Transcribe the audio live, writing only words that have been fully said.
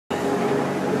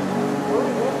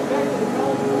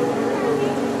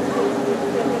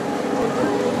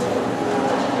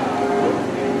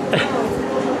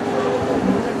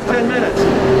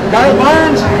Kyle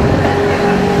Barnes,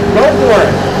 go for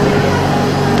it.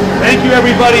 Thank you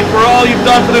everybody for all you've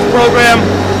done for this program.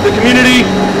 The community,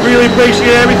 really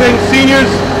appreciate everything.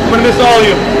 Seniors, I'm going to miss all of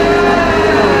you.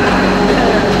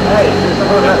 Hey,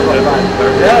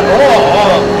 yeah,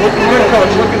 looking good,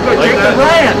 coach, looking good. Jason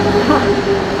Bryant,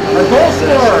 our goal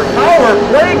scorer, power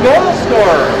play goal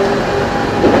scorer.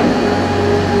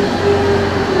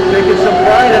 Taking some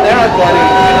pride in that, buddy.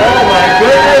 Oh my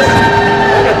goodness,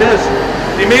 look at this.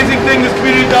 The amazing thing this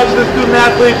community does to the student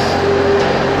athletes.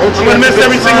 I'm going to miss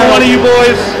every single one of you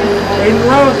boys. Aiden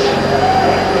Roach.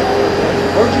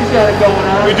 Roachy's got it going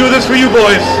on. We do this for you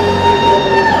boys.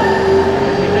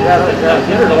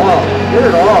 Get it all. Get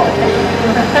it all.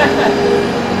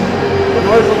 The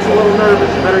noise looks a little nervous.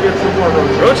 You better get some more,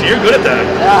 Roachy. Roachy, you're good at that.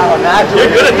 Yeah, naturally.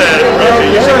 You're good at that,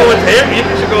 Roachy. You should go with him. You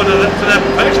should go to that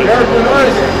perfection. There's the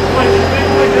noise.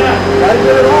 Gotta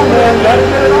get it all, man. Gotta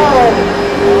get it all.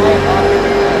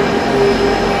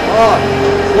 Oh,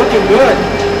 it's looking good.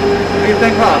 What do you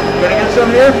think, Pop? Gonna get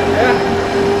some here?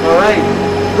 Yeah. All right.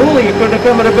 Really, you couldn't have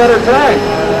come at a better time.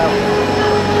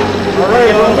 All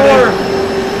right, a little more.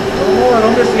 A little more.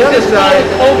 Don't miss the other side.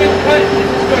 COVID cut.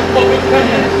 This is a COVID cut.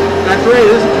 That's right.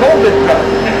 This is a COVID cut.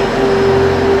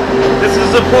 This is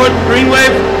support Green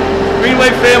Wave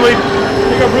family.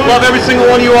 Love every single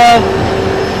one of you all.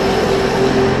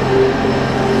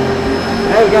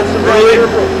 Hey, we got some Really?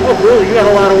 Oh, really? You got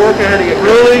a lot of work ahead of you.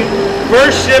 Really?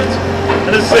 First shift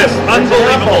and assist.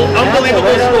 Unbelievable.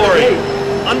 Unbelievable story.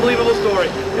 Unbelievable story.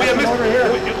 We have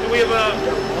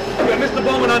Mr.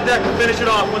 Bowman on deck to finish it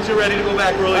off once you're ready to go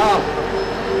back, really.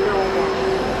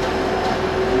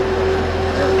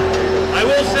 I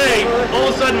will say, all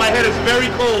of a sudden my head is very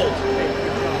cold.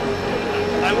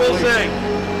 I will say.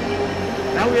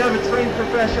 Now we have a trained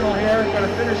professional here. We're going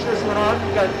to finish this one off.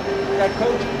 We got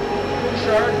Coach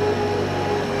Bouchard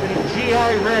getting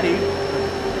GI ready.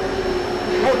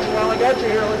 Coach, while I got you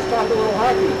here, let's talk a little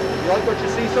hockey. You like what you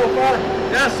see so far?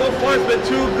 Yeah, so far it's been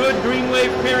two good Green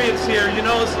Wave periods here. You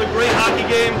know, it's a great hockey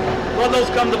game. Let those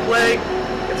come to play.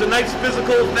 It's a nice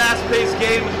physical, fast-paced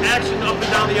game with action up and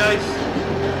down the ice.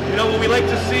 You know, what we like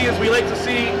to see is we like to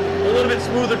see a little bit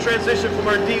smoother transition from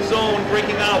our D zone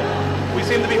breaking out. We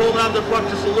seem to be holding on to the puck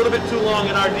just a little bit too long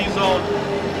in our D zone.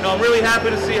 You know, I'm really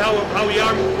happy to see how we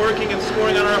are working and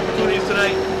scoring on our opportunities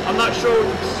tonight. I'm not sure what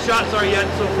the shots are yet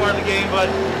so far in the game, but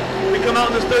we come out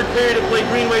in this third period to play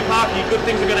Green Wave hockey, good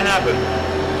things are going to happen.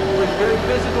 It was very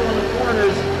physical in the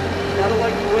corners. Gotta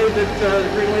like the way that the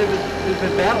Green Wave has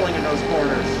been battling in those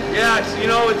corners. Yeah, you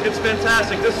know, it's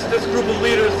fantastic. This group of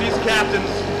leaders, these captains,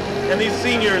 and these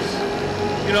seniors,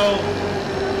 you know,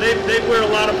 they wear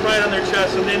a lot of pride on their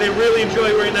chests, and they really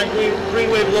enjoy wearing that Green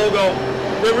Wave logo.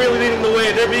 They're really leading the way.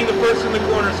 They're being the first in the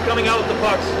corners, coming out with the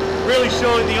pucks, really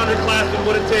showing the underclassmen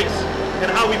what it takes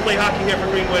and how we play hockey here for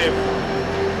Green Wave.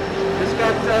 Just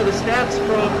got the stats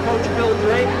from Coach Bill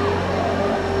Drake.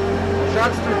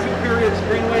 Shots through two periods,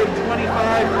 Green Wave 25,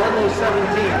 Ludlow 17.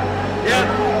 Yeah.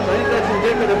 So I think that's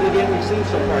indicative of the game we've seen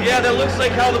so far. Yeah, that looks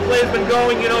like how the play has been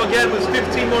going. You know, again, with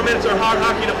 15 more minutes of hard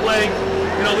hockey to play.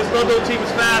 You know, this Ludlow team is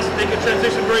fast. They can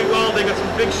transition very well. They got some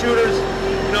big shooters.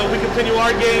 You know, we continue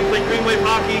our game, play Green Wave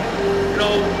hockey. You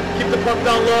know, keep the puck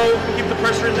down low, keep the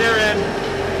pressure in their end.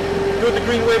 Do it the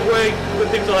Green Wave way, good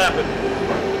things will happen.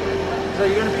 So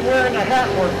you're going to be wearing a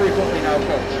hat more frequently now,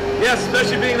 Coach? Yes,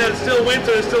 especially being that it's still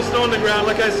winter, there's still snow on the ground.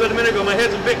 Like I said a minute ago, my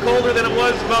head's a bit colder than it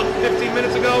was about 15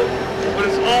 minutes ago, but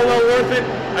it's all well worth it.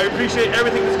 I appreciate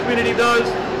everything this community does.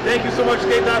 Thank you so much,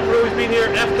 Skate Dot, for always being here.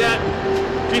 FCAT,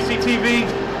 GCTV,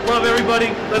 love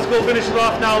everybody. Let's go finish it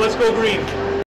off now. Let's go green.